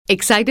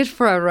Excited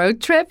for a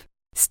road trip?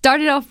 Start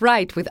it off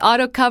right with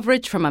auto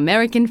coverage from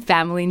American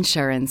Family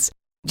Insurance.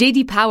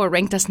 J.D. Power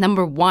ranked us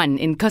number 1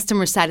 in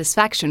customer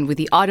satisfaction with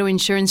the auto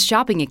insurance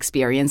shopping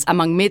experience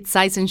among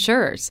mid-size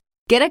insurers.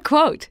 Get a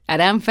quote at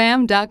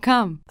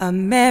amfam.com.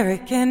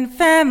 American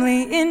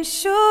Family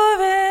Insurance.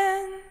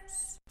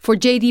 For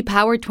J.D.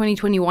 Power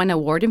 2021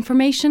 award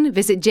information,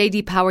 visit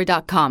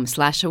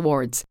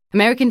jdpower.com/awards.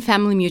 American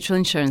Family Mutual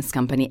Insurance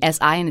Company,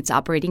 SI and its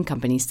operating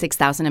companies,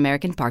 6000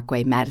 American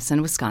Parkway,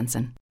 Madison,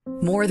 Wisconsin.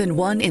 More than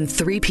 1 in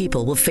 3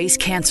 people will face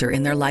cancer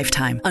in their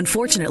lifetime.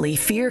 Unfortunately,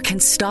 fear can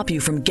stop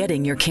you from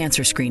getting your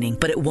cancer screening,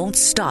 but it won't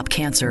stop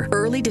cancer.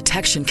 Early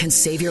detection can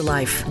save your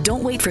life.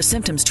 Don't wait for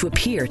symptoms to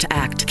appear to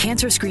act.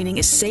 Cancer screening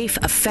is safe,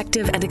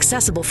 effective, and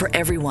accessible for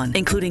everyone,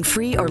 including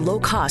free or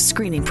low-cost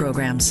screening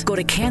programs. Go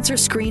to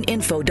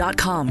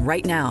cancerscreeninfo.com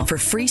right now for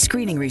free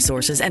screening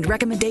resources and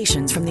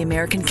recommendations from the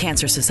American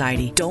Cancer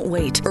Society. Don't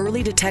wait.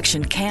 Early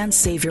detection can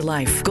save your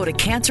life. Go to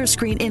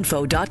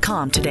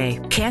cancerscreeninfo.com today.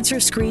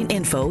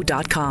 Cancerscreeninfo.com.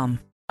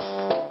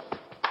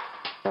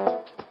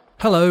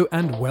 Hello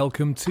and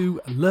welcome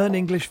to Learn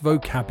English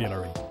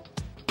Vocabulary.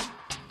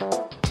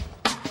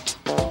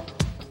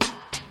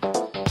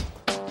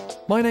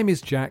 My name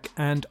is Jack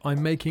and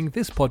I'm making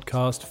this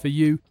podcast for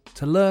you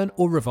to learn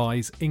or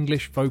revise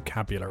English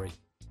vocabulary.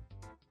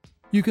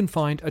 You can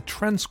find a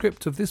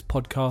transcript of this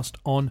podcast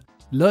on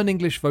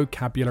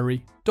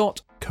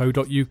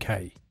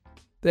learnenglishvocabulary.co.uk.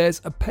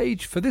 There's a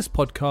page for this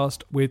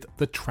podcast with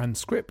the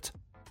transcript,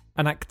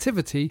 an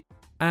activity,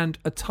 and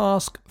a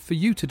task for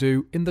you to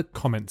do in the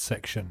comments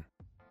section.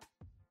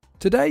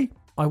 Today,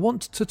 I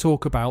want to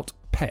talk about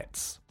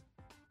pets.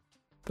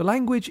 The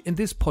language in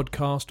this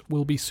podcast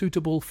will be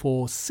suitable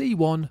for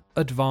C1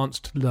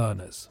 advanced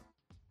learners.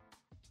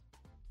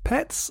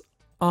 Pets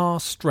are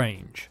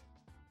strange.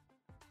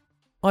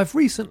 I've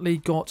recently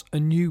got a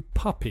new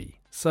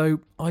puppy, so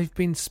I've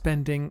been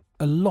spending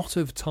a lot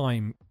of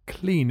time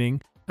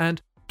cleaning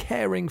and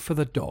caring for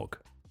the dog.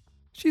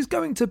 She's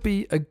going to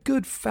be a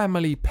good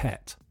family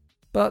pet.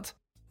 But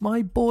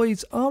my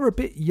boys are a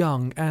bit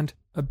young and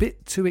a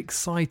bit too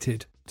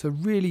excited to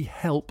really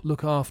help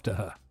look after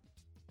her.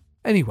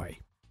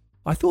 Anyway,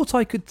 I thought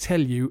I could tell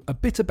you a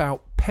bit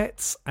about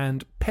pets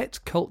and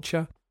pet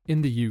culture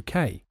in the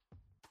UK.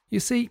 You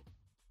see,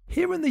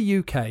 here in the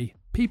UK,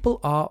 people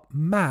are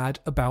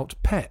mad about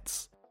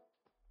pets.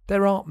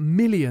 There are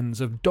millions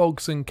of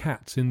dogs and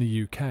cats in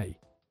the UK.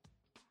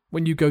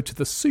 When you go to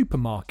the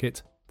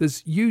supermarket,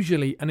 there's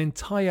usually an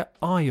entire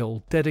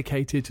aisle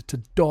dedicated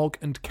to dog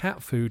and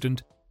cat food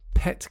and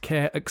pet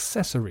care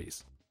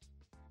accessories.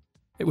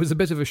 It was a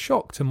bit of a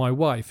shock to my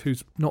wife,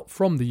 who's not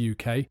from the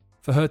UK,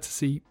 for her to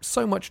see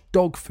so much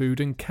dog food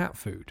and cat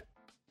food.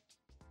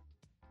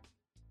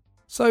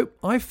 So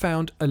I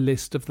found a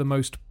list of the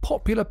most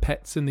popular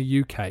pets in the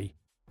UK,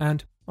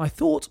 and I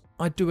thought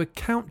I'd do a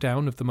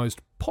countdown of the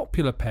most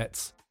popular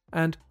pets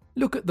and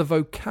look at the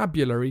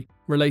vocabulary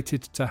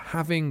related to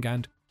having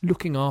and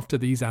looking after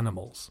these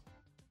animals.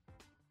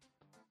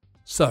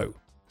 So,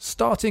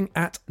 starting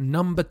at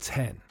number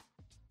 10.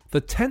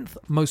 The 10th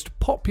most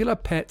popular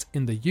pet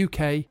in the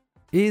UK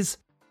is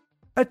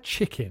a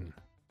chicken.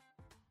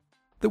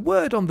 The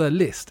word on the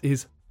list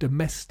is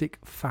domestic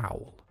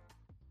fowl.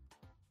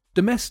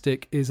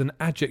 Domestic is an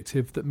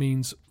adjective that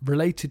means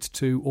related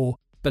to or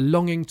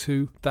belonging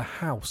to the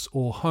house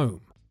or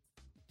home.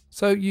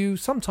 So you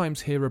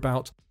sometimes hear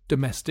about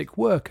domestic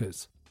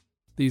workers.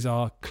 These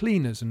are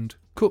cleaners and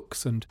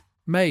cooks and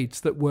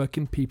maids that work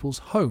in people's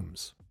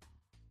homes.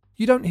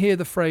 You don't hear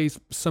the phrase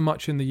so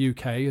much in the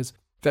UK as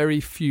very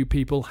few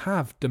people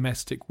have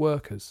domestic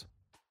workers.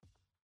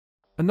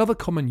 Another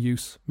common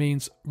use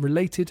means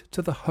related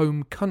to the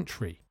home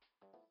country.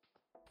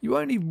 You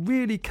only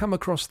really come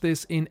across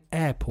this in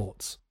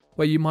airports,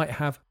 where you might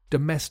have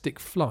domestic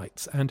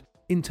flights and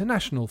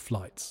international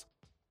flights.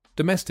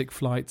 Domestic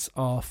flights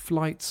are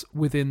flights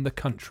within the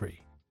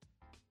country.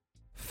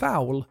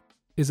 Fowl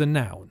is a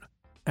noun,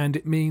 and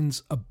it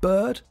means a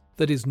bird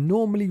that is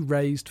normally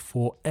raised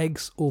for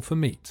eggs or for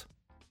meat.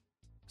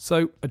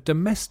 So a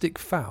domestic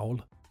fowl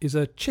is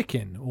a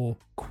chicken or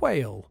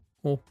quail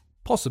or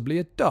possibly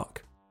a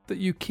duck that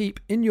you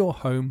keep in your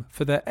home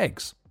for their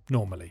eggs,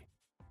 normally.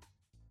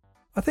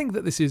 I think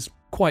that this is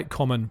quite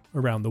common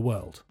around the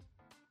world.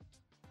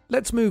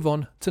 Let's move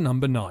on to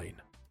number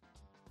 9.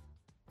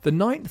 The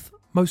 9th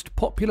most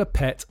popular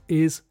pet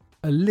is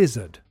a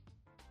lizard.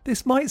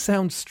 This might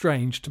sound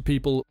strange to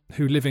people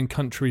who live in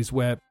countries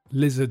where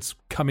lizards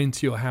come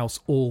into your house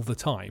all the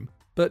time,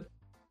 but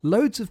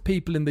loads of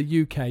people in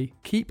the UK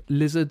keep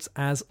lizards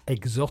as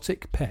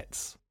exotic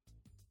pets.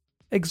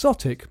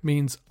 Exotic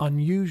means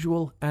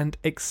unusual and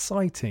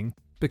exciting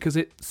because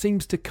it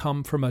seems to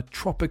come from a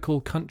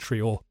tropical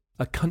country or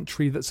a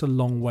country that's a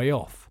long way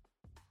off.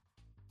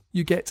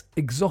 You get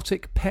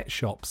exotic pet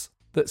shops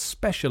that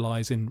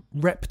specialise in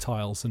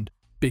reptiles and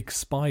big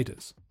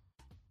spiders.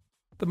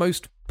 The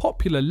most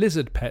popular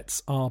lizard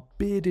pets are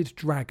bearded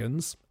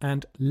dragons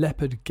and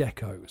leopard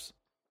geckos.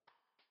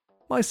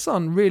 My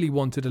son really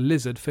wanted a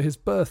lizard for his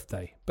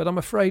birthday, but I'm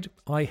afraid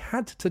I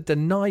had to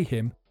deny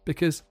him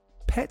because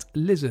pet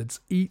lizards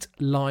eat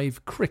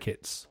live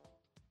crickets.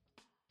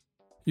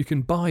 You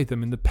can buy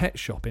them in the pet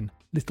shop in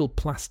little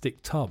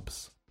plastic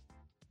tubs.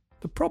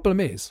 The problem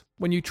is,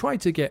 when you try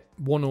to get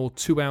 1 or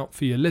 2 out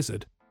for your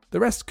lizard, the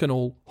rest can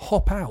all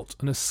hop out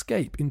and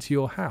escape into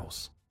your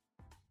house.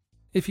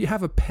 If you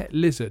have a pet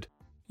lizard,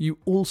 you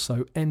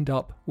also end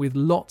up with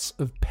lots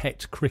of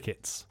pet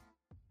crickets.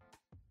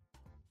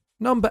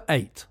 Number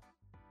 8.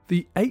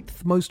 The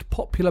 8th most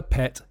popular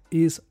pet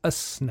is a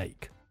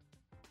snake.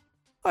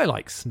 I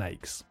like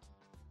snakes.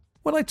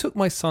 When I took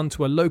my son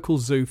to a local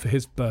zoo for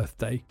his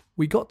birthday,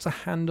 we got to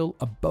handle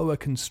a boa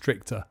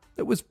constrictor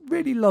that was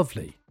really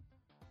lovely.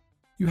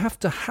 You have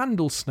to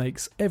handle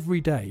snakes every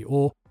day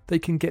or they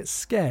can get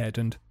scared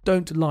and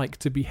don't like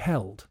to be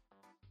held.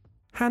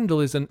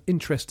 Handle is an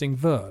interesting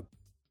verb.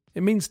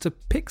 It means to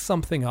pick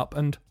something up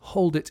and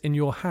hold it in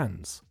your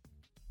hands.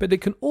 But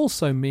it can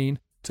also mean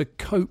to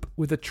cope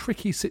with a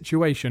tricky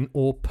situation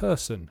or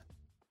person.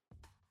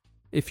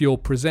 If you're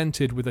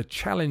presented with a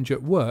challenge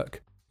at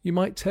work, you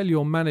might tell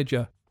your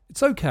manager,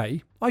 "It's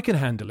okay, I can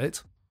handle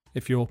it,"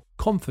 if you're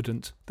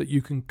confident that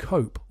you can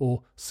cope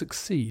or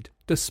succeed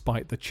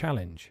despite the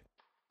challenge.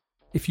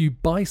 If you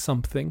buy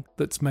something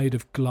that's made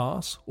of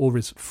glass or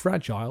is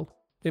fragile,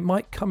 it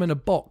might come in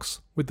a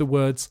box with the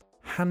words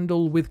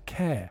 "handle with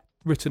care"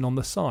 written on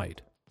the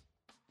side.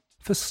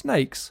 For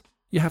snakes,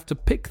 you have to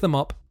pick them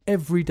up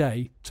every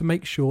day to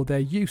make sure they're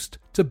used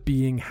to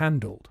being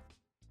handled.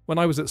 When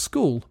I was at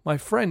school, my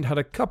friend had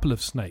a couple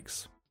of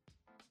snakes.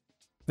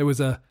 There was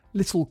a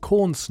little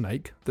corn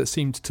snake that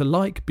seemed to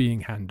like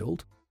being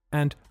handled,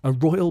 and a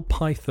royal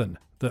python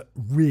that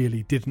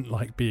really didn't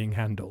like being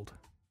handled.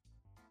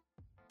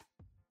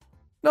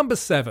 Number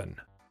 7.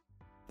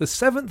 The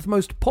 7th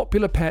most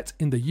popular pet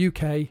in the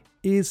UK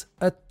is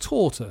a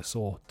tortoise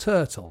or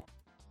turtle.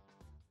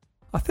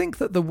 I think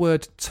that the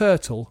word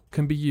turtle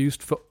can be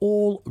used for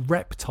all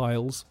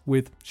reptiles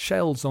with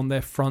shells on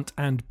their front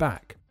and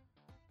back.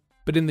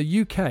 But in the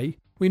UK,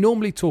 we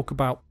normally talk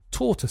about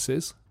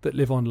tortoises that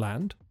live on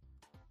land,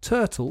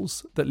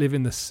 turtles that live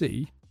in the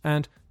sea,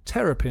 and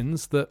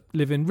terrapins that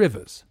live in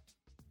rivers.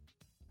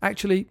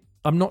 Actually,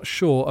 I'm not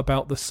sure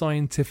about the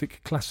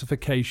scientific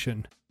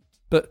classification,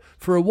 but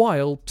for a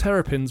while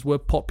terrapins were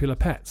popular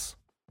pets.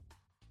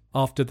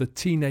 After the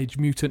Teenage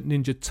Mutant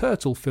Ninja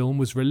Turtle film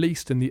was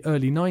released in the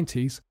early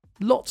 90s,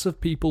 lots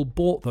of people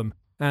bought them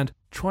and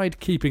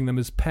tried keeping them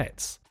as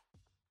pets.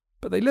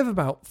 But they live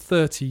about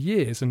 30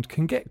 years and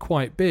can get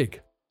quite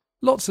big.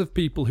 Lots of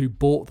people who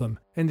bought them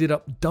ended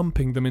up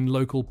dumping them in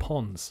local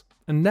ponds,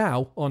 and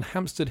now on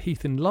Hampstead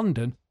Heath in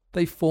London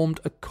they formed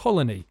a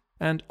colony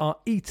and are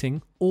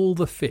eating all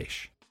the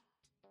fish.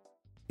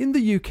 In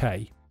the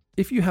UK,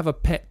 if you have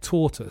a pet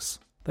tortoise,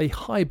 they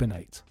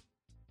hibernate.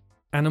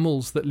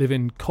 Animals that live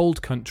in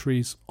cold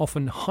countries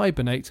often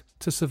hibernate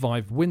to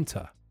survive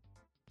winter.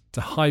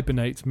 To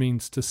hibernate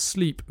means to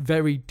sleep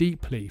very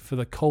deeply for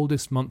the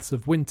coldest months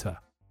of winter.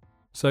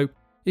 So,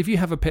 if you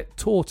have a pet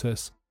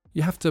tortoise,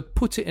 you have to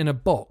put it in a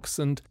box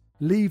and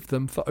leave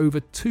them for over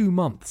 2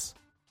 months.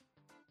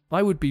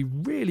 I would be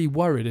really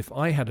worried if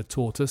I had a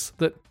tortoise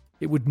that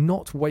it would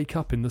not wake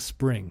up in the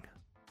spring.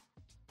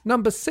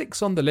 Number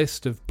 6 on the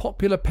list of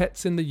popular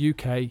pets in the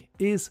UK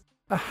is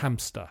a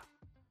hamster.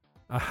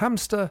 A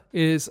hamster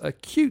is a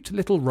cute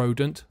little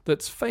rodent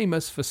that's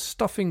famous for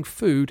stuffing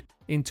food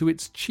into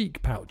its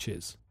cheek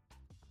pouches.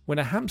 When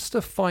a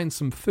hamster finds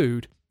some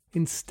food,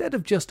 instead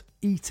of just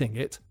eating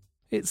it,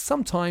 it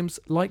sometimes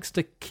likes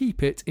to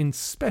keep it in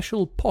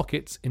special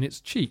pockets in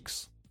its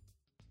cheeks.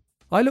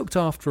 I looked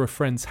after a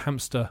friend's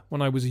hamster when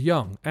I was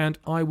young and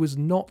I was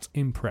not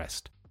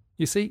impressed.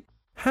 You see,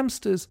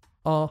 hamsters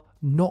are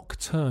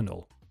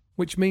nocturnal,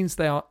 which means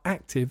they are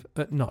active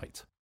at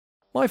night.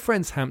 My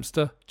friend's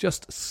hamster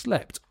just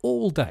slept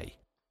all day.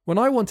 When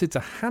I wanted to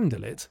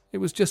handle it, it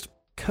was just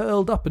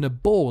curled up in a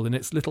ball in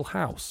its little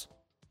house.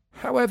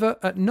 However,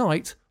 at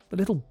night, the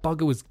little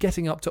bugger was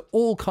getting up to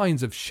all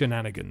kinds of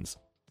shenanigans,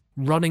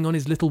 running on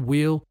his little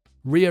wheel,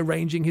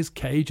 rearranging his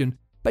cage, and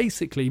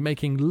basically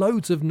making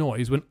loads of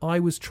noise when I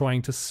was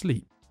trying to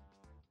sleep.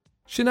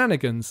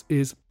 Shenanigans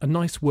is a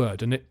nice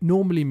word and it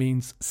normally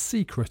means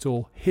secret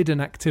or hidden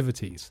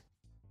activities.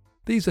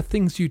 These are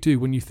things you do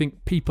when you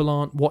think people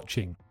aren't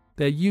watching.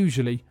 They're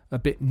usually a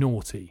bit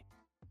naughty.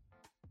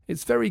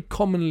 It's very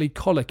commonly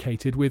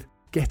collocated with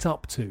get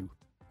up to,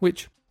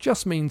 which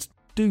just means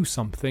do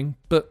something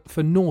but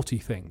for naughty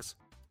things.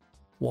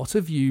 What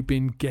have you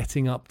been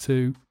getting up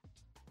to?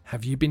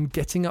 Have you been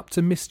getting up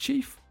to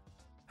mischief?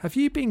 Have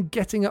you been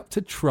getting up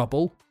to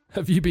trouble?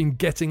 Have you been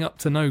getting up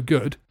to no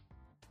good?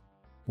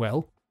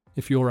 Well,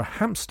 if you're a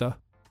hamster,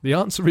 the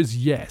answer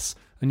is yes,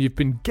 and you've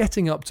been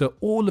getting up to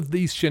all of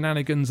these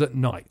shenanigans at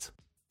night.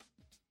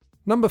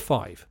 Number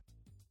 5.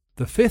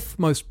 The 5th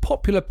most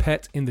popular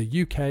pet in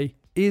the UK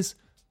is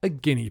a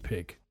guinea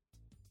pig.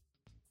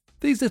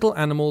 These little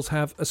animals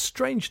have a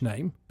strange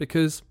name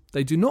because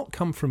they do not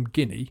come from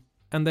Guinea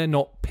and they're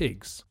not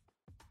pigs.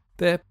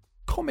 They're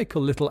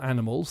comical little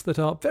animals that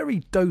are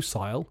very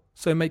docile,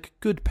 so make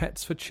good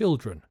pets for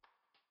children.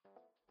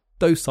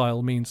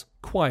 Docile means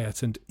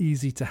quiet and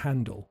easy to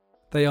handle.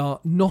 They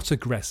are not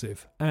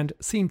aggressive and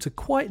seem to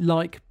quite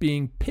like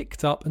being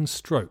picked up and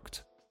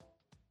stroked.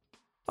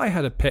 I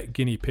had a pet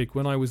guinea pig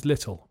when I was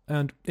little,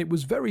 and it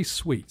was very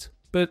sweet,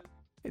 but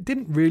it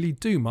didn't really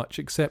do much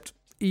except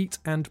eat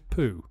and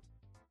poo.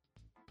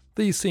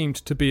 These seemed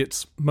to be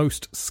its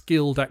most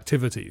skilled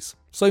activities,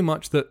 so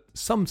much that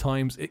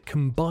sometimes it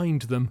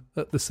combined them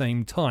at the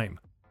same time,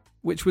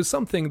 which was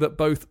something that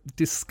both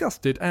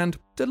disgusted and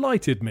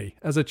delighted me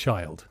as a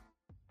child.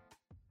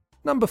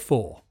 Number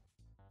 4.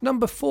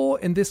 Number 4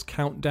 in this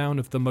countdown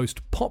of the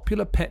most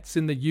popular pets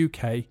in the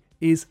UK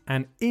is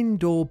an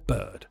indoor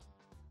bird.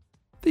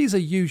 These are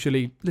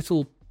usually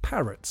little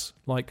parrots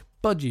like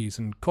budgies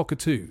and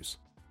cockatoos.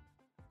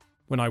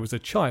 When I was a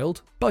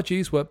child,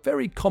 budgies were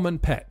very common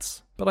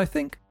pets, but I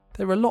think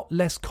they're a lot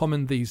less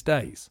common these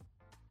days.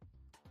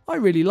 I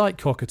really like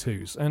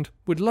cockatoos and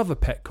would love a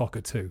pet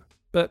cockatoo,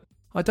 but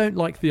I don't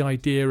like the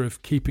idea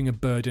of keeping a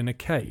bird in a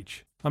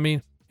cage. I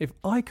mean, if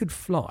I could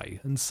fly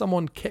and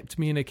someone kept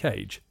me in a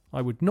cage,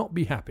 I would not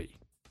be happy.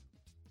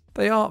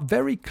 They are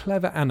very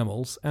clever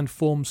animals and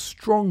form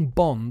strong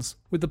bonds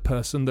with the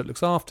person that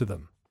looks after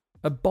them.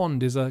 A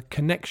bond is a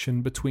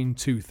connection between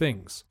two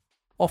things.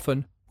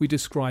 Often, we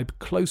describe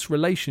close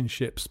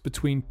relationships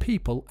between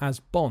people as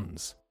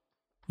bonds.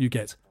 You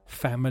get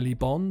family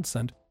bonds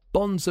and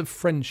bonds of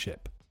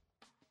friendship.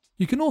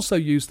 You can also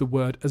use the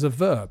word as a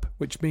verb,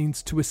 which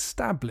means to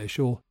establish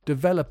or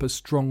develop a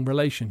strong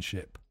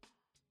relationship.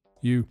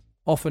 You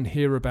often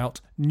hear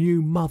about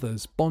new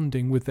mothers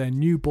bonding with their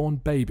newborn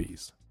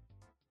babies.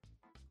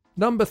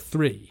 Number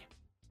 3.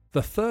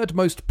 The third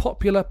most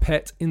popular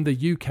pet in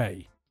the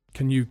UK.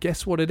 Can you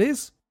guess what it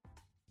is?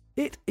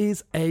 It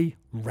is a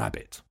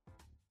rabbit.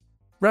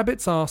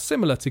 Rabbits are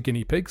similar to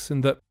guinea pigs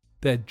in that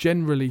they're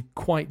generally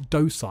quite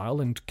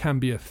docile and can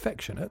be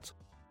affectionate.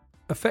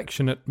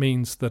 Affectionate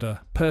means that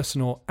a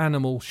person or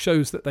animal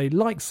shows that they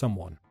like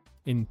someone.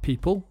 In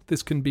people,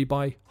 this can be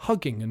by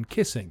hugging and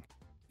kissing.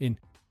 In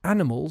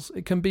animals,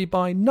 it can be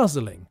by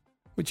nuzzling,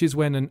 which is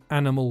when an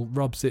animal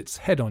rubs its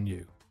head on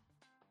you.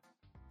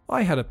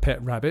 I had a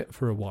pet rabbit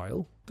for a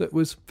while that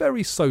was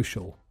very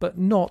social but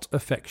not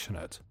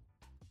affectionate.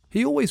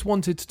 He always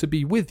wanted to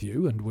be with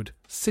you and would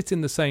sit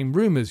in the same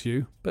room as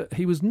you, but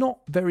he was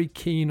not very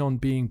keen on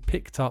being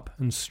picked up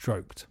and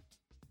stroked.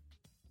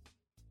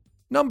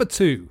 Number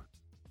 2.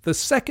 The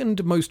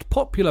second most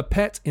popular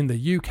pet in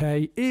the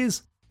UK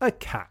is a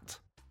cat.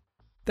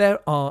 There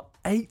are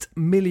 8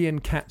 million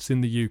cats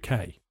in the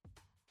UK.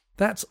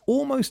 That's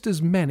almost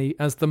as many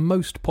as the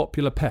most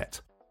popular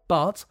pet,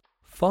 but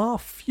far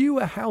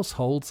fewer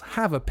households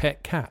have a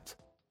pet cat.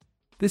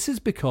 This is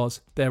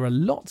because there are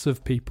lots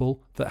of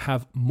people that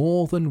have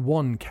more than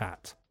one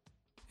cat.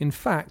 In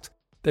fact,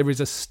 there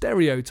is a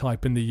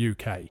stereotype in the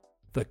UK,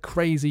 the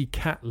crazy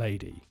cat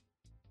lady.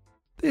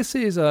 This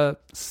is a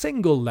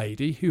single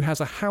lady who has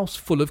a house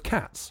full of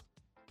cats.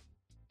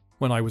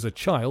 When I was a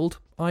child,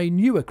 I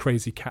knew a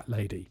crazy cat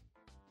lady.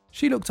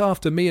 She looked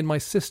after me and my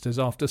sisters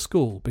after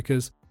school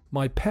because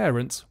my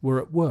parents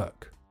were at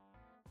work.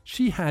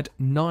 She had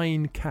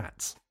 9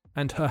 cats,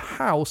 and her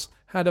house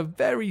had a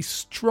very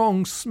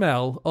strong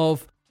smell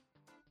of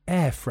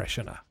air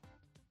freshener.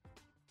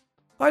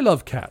 I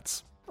love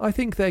cats. I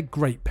think they're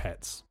great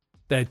pets.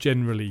 They're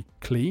generally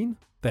clean,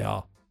 they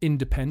are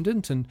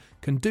independent and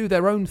can do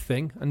their own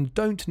thing and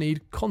don't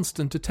need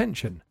constant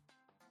attention.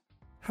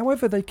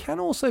 However, they can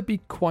also be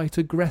quite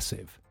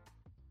aggressive.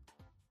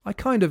 I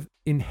kind of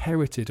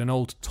inherited an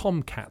old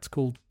tomcat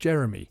called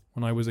Jeremy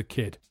when I was a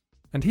kid,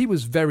 and he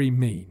was very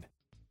mean.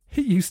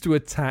 He used to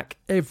attack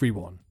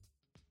everyone.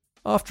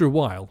 After a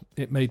while,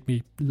 it made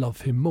me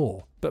love him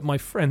more, but my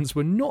friends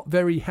were not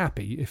very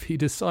happy if he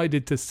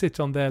decided to sit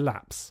on their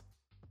laps.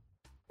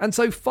 And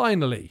so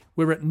finally,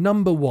 we're at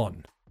number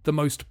 1. The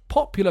most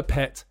popular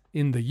pet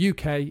in the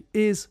UK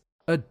is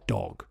a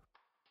dog.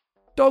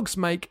 Dogs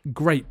make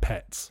great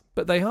pets,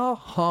 but they are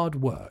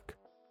hard work.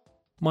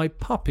 My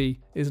puppy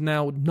is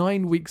now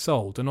 9 weeks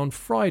old, and on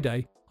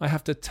Friday I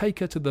have to take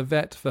her to the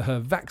vet for her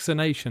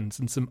vaccinations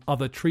and some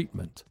other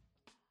treatment.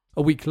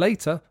 A week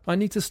later, I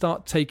need to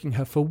start taking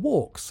her for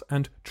walks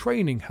and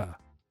training her.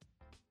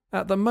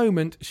 At the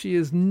moment, she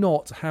is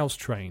not house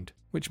trained,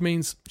 which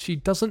means she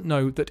doesn't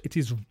know that it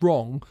is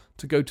wrong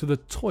to go to the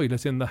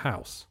toilet in the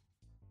house.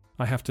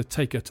 I have to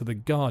take her to the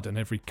garden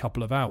every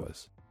couple of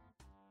hours.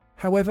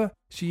 However,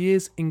 she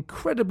is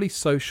incredibly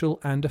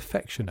social and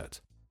affectionate.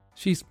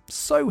 She's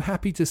so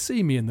happy to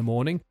see me in the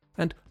morning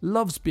and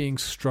loves being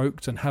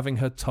stroked and having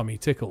her tummy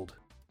tickled.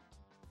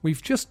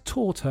 We've just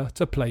taught her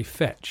to play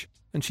fetch,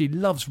 and she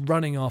loves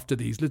running after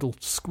these little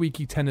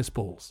squeaky tennis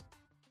balls.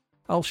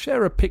 I'll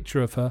share a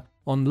picture of her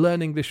on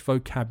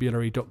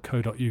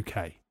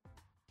learnenglishvocabulary.co.uk.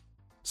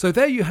 So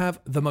there you have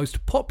the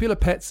most popular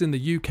pets in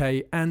the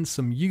UK and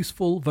some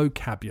useful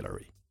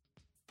vocabulary.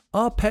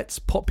 Are pets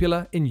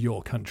popular in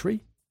your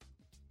country?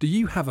 Do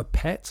you have a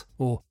pet,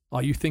 or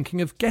are you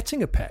thinking of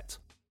getting a pet?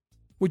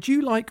 Would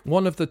you like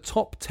one of the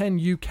top 10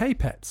 UK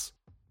pets?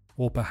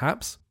 Or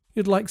perhaps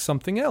you'd like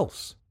something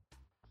else?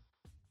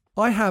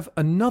 I have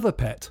another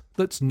pet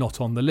that's not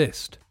on the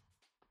list.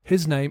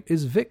 His name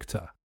is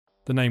Victor.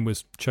 The name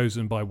was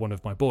chosen by one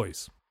of my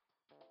boys.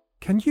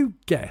 Can you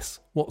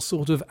guess what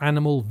sort of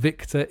animal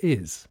Victor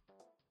is?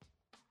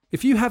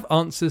 If you have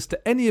answers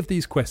to any of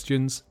these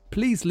questions,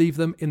 please leave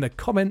them in the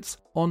comments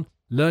on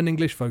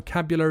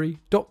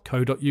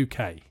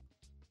learnenglishvocabulary.co.uk.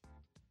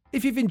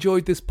 If you've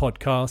enjoyed this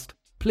podcast,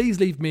 please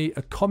leave me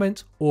a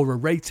comment or a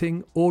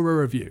rating or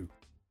a review.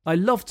 I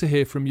love to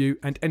hear from you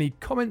and any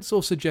comments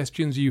or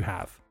suggestions you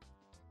have.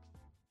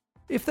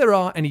 If there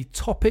are any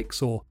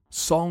topics or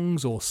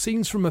songs or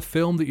scenes from a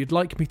film that you'd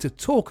like me to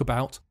talk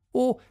about,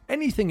 or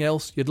anything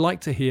else you'd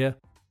like to hear,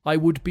 I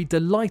would be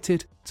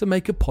delighted to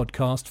make a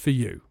podcast for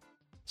you.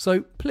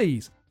 So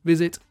please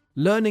visit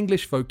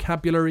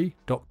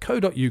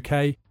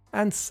learnenglishvocabulary.co.uk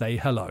and say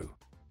hello.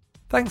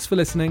 Thanks for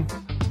listening.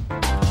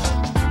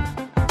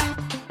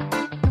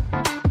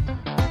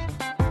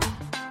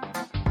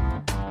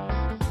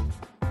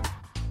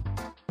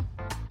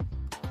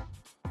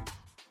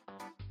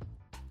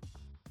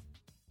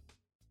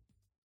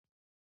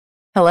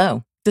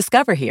 Hello,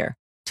 Discover here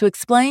to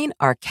explain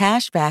our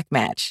cash back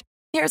match.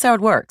 Here's how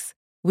it works.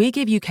 We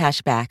give you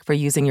cash back for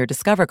using your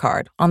Discover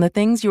card on the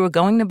things you were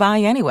going to buy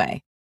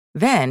anyway.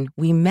 Then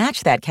we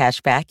match that cash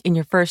back in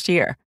your first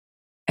year.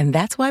 And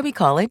that's why we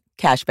call it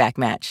Cashback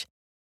Match.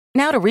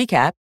 Now to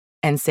recap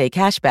and say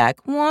cashback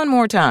one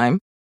more time.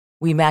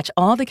 We match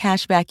all the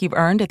cash back you've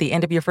earned at the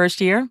end of your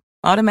first year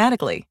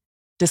automatically.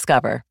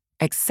 Discover.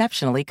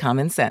 Exceptionally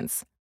common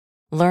sense.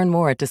 Learn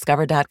more at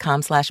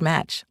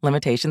discover.com/match.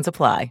 Limitations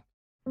apply.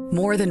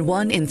 More than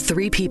 1 in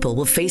 3 people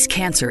will face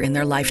cancer in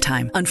their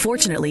lifetime.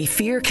 Unfortunately,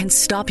 fear can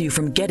stop you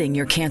from getting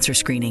your cancer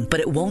screening, but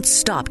it won't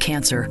stop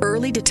cancer.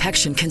 Early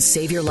detection can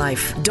save your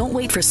life. Don't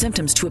wait for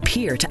symptoms to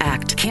appear to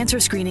act.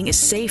 Cancer screening is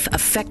safe,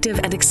 effective,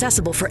 and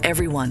accessible for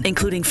everyone,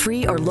 including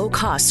free or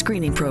low-cost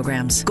screening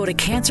programs. Go to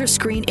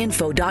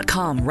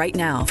cancerscreeninfo.com right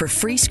now for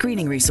free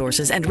screening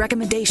resources and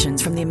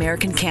recommendations from the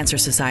American Cancer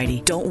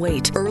Society. Don't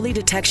wait. Early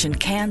detection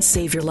can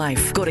save your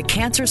life. Go to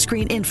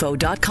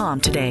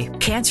cancerscreeninfo.com today.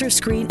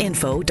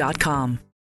 cancerscreeninfo.com.